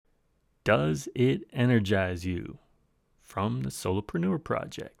Does it energize you? From the Solopreneur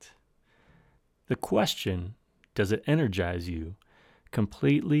Project. The question, does it energize you,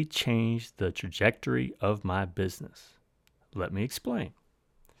 completely changed the trajectory of my business. Let me explain.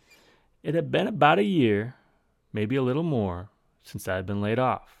 It had been about a year, maybe a little more, since I had been laid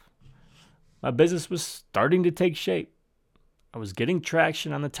off. My business was starting to take shape. I was getting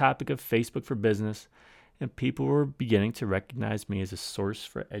traction on the topic of Facebook for business, and people were beginning to recognize me as a source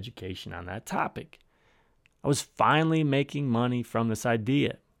for education on that topic. I was finally making money from this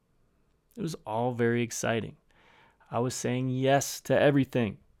idea. It was all very exciting. I was saying yes to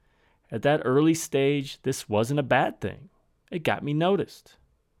everything. At that early stage, this wasn't a bad thing. It got me noticed.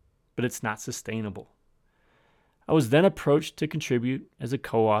 But it's not sustainable. I was then approached to contribute as a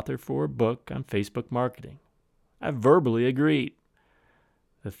co-author for a book on Facebook marketing. I verbally agreed.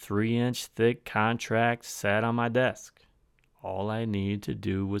 The 3-inch thick contract sat on my desk. All I needed to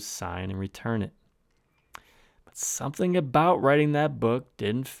do was sign and return it. But something about writing that book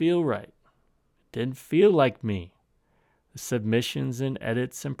didn't feel right. It didn't feel like me. The submissions and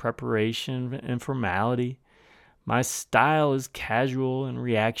edits and preparation and formality. My style is casual and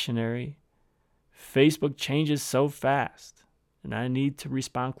reactionary. Facebook changes so fast, and I need to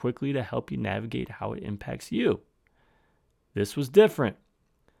respond quickly to help you navigate how it impacts you. This was different.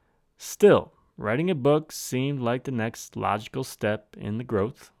 Still, writing a book seemed like the next logical step in the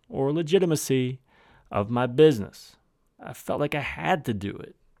growth or legitimacy of my business. I felt like I had to do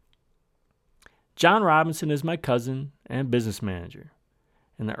it. John Robinson is my cousin and business manager.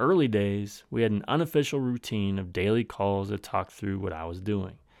 In the early days, we had an unofficial routine of daily calls to talk through what I was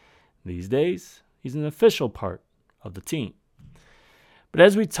doing. These days, he's an official part of the team. But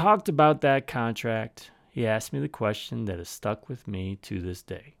as we talked about that contract, he asked me the question that has stuck with me to this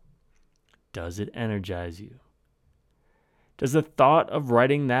day. Does it energize you? Does the thought of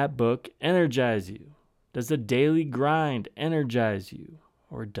writing that book energize you? Does the daily grind energize you?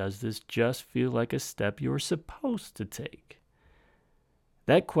 Or does this just feel like a step you are supposed to take?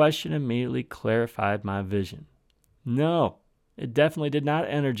 That question immediately clarified my vision. No, it definitely did not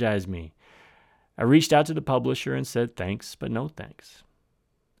energize me. I reached out to the publisher and said thanks, but no thanks.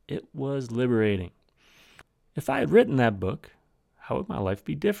 It was liberating. If I had written that book, how would my life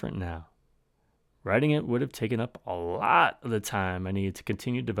be different now? Writing it would have taken up a lot of the time I needed to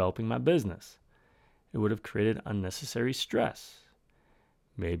continue developing my business. It would have created unnecessary stress.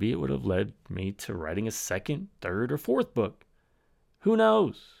 Maybe it would have led me to writing a second, third, or fourth book. Who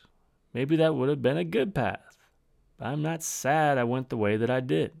knows? Maybe that would have been a good path. But I'm not sad I went the way that I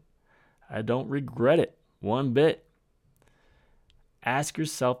did. I don't regret it one bit. Ask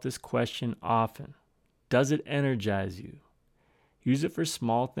yourself this question often. Does it energize you? Use it for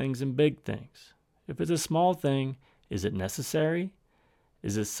small things and big things. If it's a small thing, is it necessary?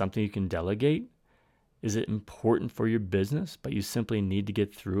 Is it something you can delegate? Is it important for your business, but you simply need to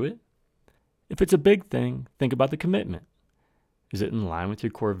get through it? If it's a big thing, think about the commitment. Is it in line with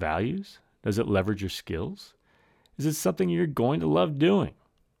your core values? Does it leverage your skills? Is it something you're going to love doing?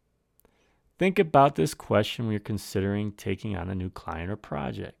 Think about this question when you're considering taking on a new client or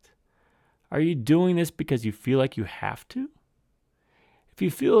project. Are you doing this because you feel like you have to? If you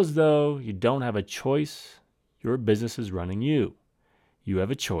feel as though you don't have a choice, your business is running you. You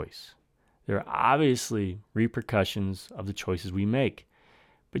have a choice. There are obviously repercussions of the choices we make,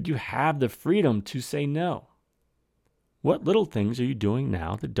 but you have the freedom to say no. What little things are you doing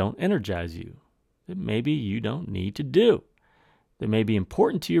now that don't energize you, that maybe you don't need to do, that may be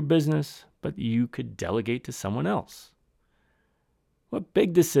important to your business, but you could delegate to someone else? What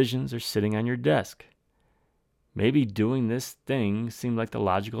big decisions are sitting on your desk? Maybe doing this thing seemed like the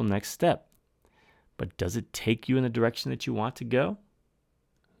logical next step, but does it take you in the direction that you want to go?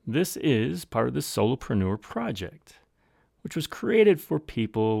 This is part of the Solopreneur Project, which was created for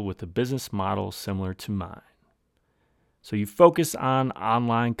people with a business model similar to mine. So you focus on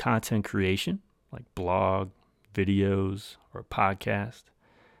online content creation, like blog, videos, or a podcast.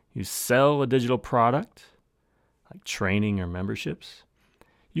 You sell a digital product, like training or memberships.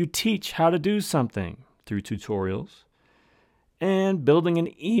 You teach how to do something through tutorials. And building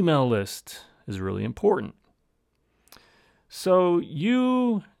an email list is really important. So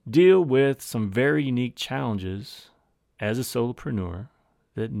you deal with some very unique challenges as a solopreneur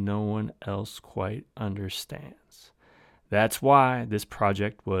that no one else quite understands. That's why this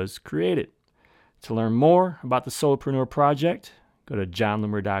project was created. To learn more about the Solopreneur Project, go to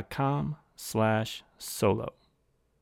johnloomer.com/solo.